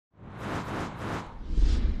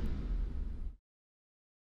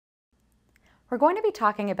We're going to be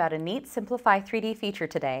talking about a neat Simplify3D feature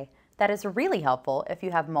today that is really helpful if you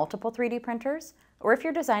have multiple 3D printers or if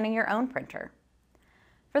you're designing your own printer.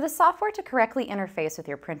 For the software to correctly interface with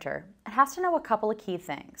your printer, it has to know a couple of key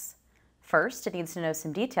things. First, it needs to know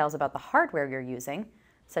some details about the hardware you're using,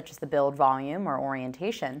 such as the build volume or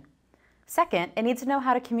orientation. Second, it needs to know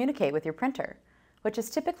how to communicate with your printer, which is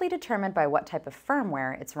typically determined by what type of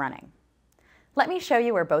firmware it's running. Let me show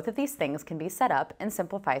you where both of these things can be set up in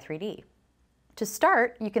Simplify3D. To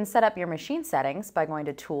start, you can set up your machine settings by going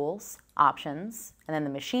to Tools, Options, and then the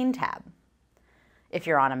Machine tab. If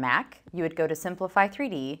you're on a Mac, you would go to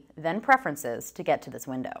Simplify3D, then Preferences to get to this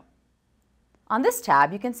window. On this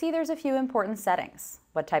tab, you can see there's a few important settings,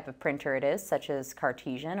 what type of printer it is, such as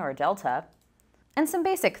Cartesian or Delta, and some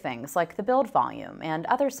basic things like the build volume and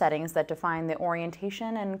other settings that define the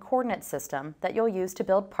orientation and coordinate system that you'll use to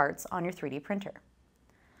build parts on your 3D printer.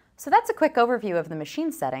 So that's a quick overview of the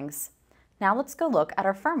machine settings. Now let's go look at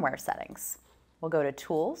our firmware settings. We'll go to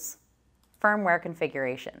Tools, Firmware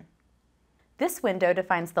Configuration. This window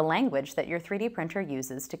defines the language that your 3D printer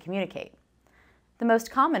uses to communicate. The most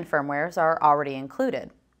common firmwares are already included.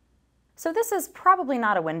 So this is probably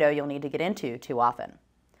not a window you'll need to get into too often.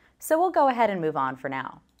 So we'll go ahead and move on for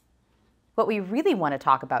now. What we really want to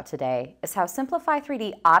talk about today is how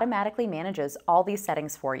Simplify3D automatically manages all these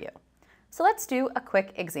settings for you. So let's do a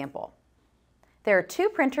quick example. There are two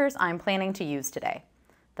printers I'm planning to use today,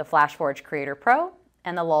 the FlashForge Creator Pro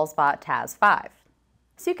and the Lulzbot TAS 5.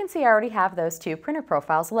 So you can see I already have those two printer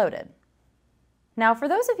profiles loaded. Now for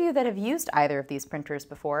those of you that have used either of these printers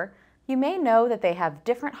before, you may know that they have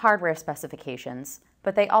different hardware specifications,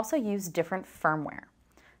 but they also use different firmware.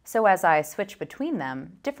 So as I switch between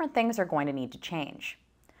them, different things are going to need to change.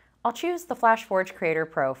 I'll choose the FlashForge Creator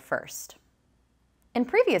Pro first. In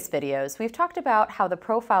previous videos, we've talked about how the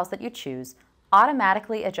profiles that you choose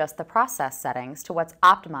automatically adjust the process settings to what's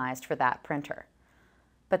optimized for that printer.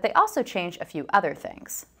 But they also change a few other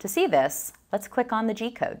things. To see this, let's click on the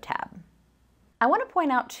G-Code tab. I want to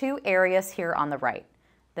point out two areas here on the right,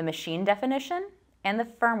 the machine definition and the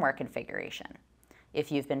firmware configuration.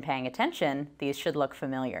 If you've been paying attention, these should look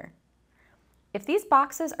familiar. If these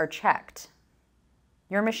boxes are checked,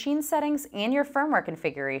 your machine settings and your firmware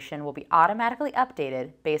configuration will be automatically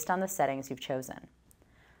updated based on the settings you've chosen.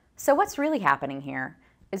 So what's really happening here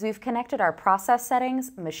is we've connected our process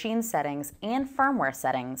settings, machine settings, and firmware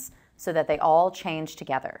settings so that they all change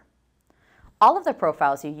together. All of the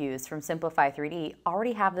profiles you use from Simplify3D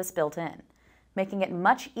already have this built in, making it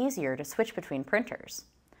much easier to switch between printers.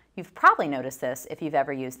 You've probably noticed this if you've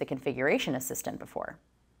ever used the configuration assistant before.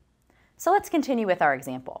 So let's continue with our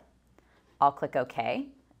example. I'll click OK,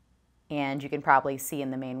 and you can probably see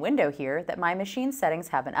in the main window here that my machine settings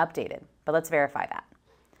have been updated, but let's verify that.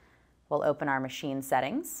 We'll open our machine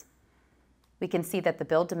settings. We can see that the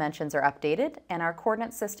build dimensions are updated and our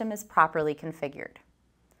coordinate system is properly configured.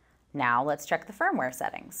 Now let's check the firmware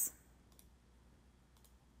settings.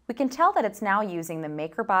 We can tell that it's now using the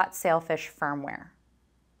MakerBot Sailfish firmware.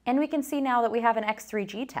 And we can see now that we have an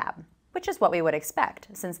X3G tab, which is what we would expect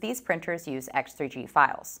since these printers use X3G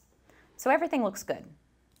files. So everything looks good.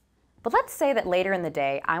 But let's say that later in the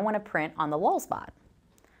day I want to print on the Lulzbot.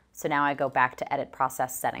 So now I go back to Edit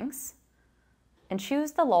Process Settings and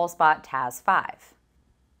choose the Lulzbot TAS 5.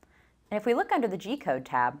 And if we look under the G-Code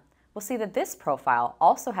tab, we'll see that this profile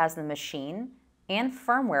also has the machine and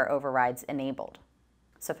firmware overrides enabled.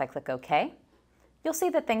 So if I click OK, you'll see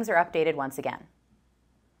that things are updated once again.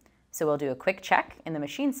 So we'll do a quick check in the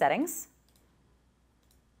machine settings.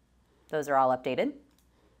 Those are all updated.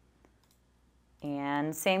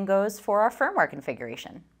 And same goes for our firmware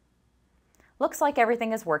configuration. Looks like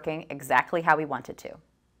everything is working exactly how we want it to.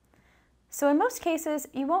 So in most cases,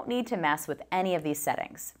 you won't need to mess with any of these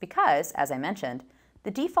settings because, as I mentioned, the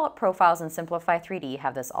default profiles in Simplify3D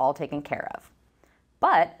have this all taken care of.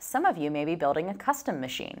 But some of you may be building a custom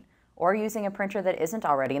machine or using a printer that isn't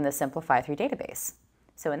already in the Simplify3 database.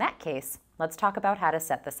 So in that case, let's talk about how to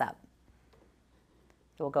set this up.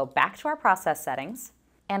 We'll go back to our process settings,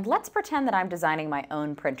 and let's pretend that I'm designing my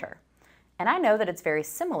own printer. And I know that it's very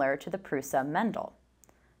similar to the Prusa Mendel.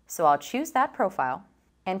 So I'll choose that profile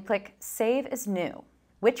and click Save as New,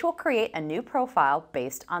 which will create a new profile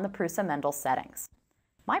based on the Prusa Mendel settings.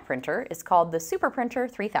 My printer is called the SuperPrinter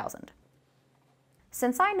 3000.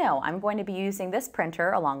 Since I know I'm going to be using this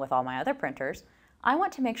printer along with all my other printers, I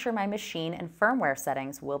want to make sure my machine and firmware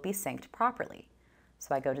settings will be synced properly.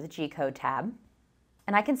 So I go to the G-Code tab,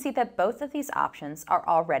 and I can see that both of these options are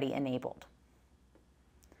already enabled.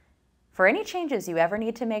 For any changes you ever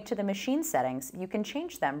need to make to the machine settings, you can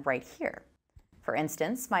change them right here. For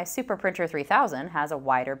instance, my SuperPrinter 3000 has a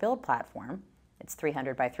wider build platform, It's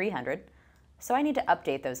 300 by 300, so I need to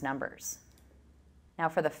update those numbers. Now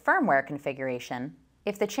for the firmware configuration,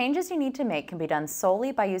 if the changes you need to make can be done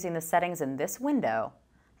solely by using the settings in this window,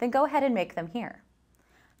 then go ahead and make them here.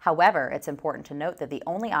 However, it's important to note that the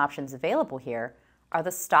only options available here are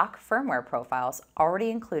the stock firmware profiles already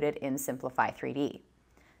included in Simplify3D.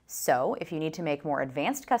 So if you need to make more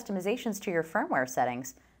advanced customizations to your firmware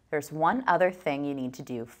settings, there's one other thing you need to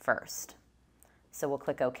do first. So we'll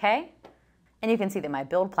click OK, and you can see that my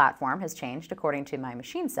build platform has changed according to my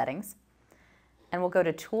machine settings. And we'll go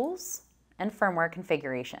to Tools and Firmware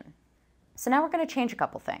Configuration. So now we're going to change a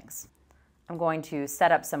couple things. I'm going to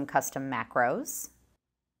set up some custom macros.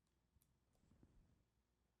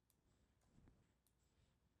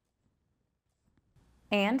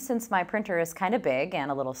 And since my printer is kind of big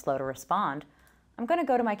and a little slow to respond, I'm going to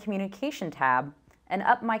go to my Communication tab and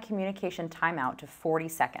up my communication timeout to 40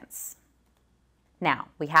 seconds. Now,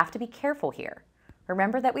 we have to be careful here.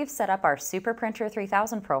 Remember that we've set up our Super Printer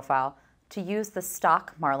 3000 profile to use the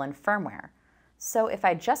stock Marlin firmware. So if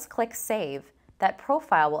I just click Save, that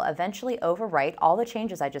profile will eventually overwrite all the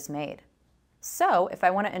changes I just made. So if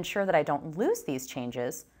I want to ensure that I don't lose these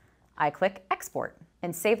changes, I click Export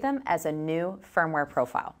and save them as a new firmware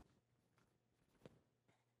profile.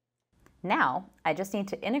 Now, I just need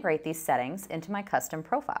to integrate these settings into my custom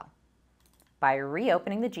profile by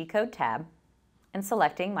reopening the G-code tab and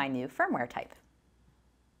selecting my new firmware type.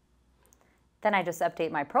 Then I just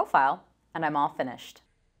update my profile and I'm all finished.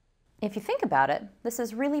 If you think about it, this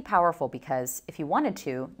is really powerful because if you wanted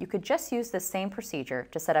to, you could just use the same procedure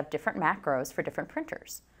to set up different macros for different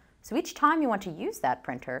printers. So each time you want to use that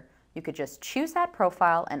printer, you could just choose that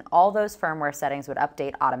profile and all those firmware settings would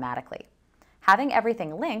update automatically. Having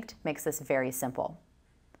everything linked makes this very simple.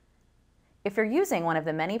 If you're using one of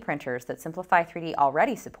the many printers that Simplify3D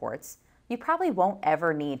already supports, you probably won't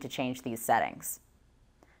ever need to change these settings.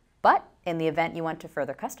 But in the event you want to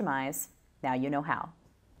further customize, now you know how.